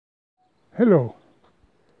Hello,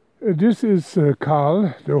 this is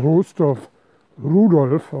Karl, the host of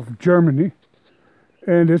Rudolf of Germany,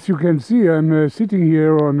 and as you can see I'm sitting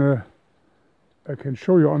here on I can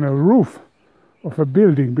show you on a roof of a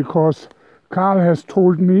building, because Karl has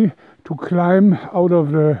told me to climb up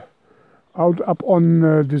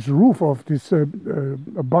on this roof of this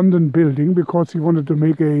abandoned building, because he wanted to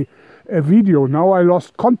make a video. Now I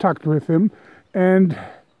lost contact with him, and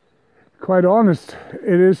quite honest,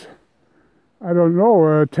 it is, I don't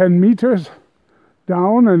know, 10 meters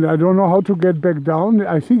down, and I don't know how to get back down.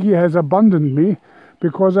 I think he has abandoned me,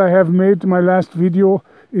 because I have made my last video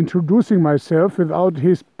introducing myself without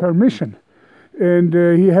his permission. And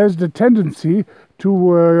he has the tendency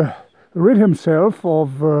to rid himself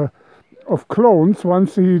of clones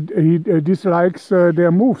once he dislikes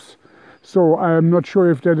their moves. So I'm not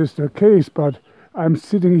sure if that is the case, but I'm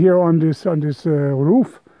sitting here on this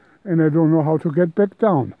roof, and I don't know how to get back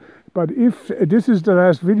down. But if this is the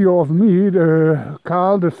last video of me,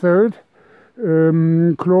 Karl the Third,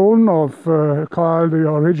 clone of Karl the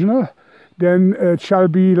original, then it shall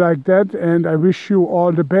be like that, and I wish you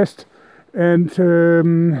all the best, and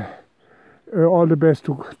all the best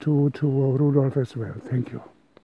to Rudolf as well. Thank you.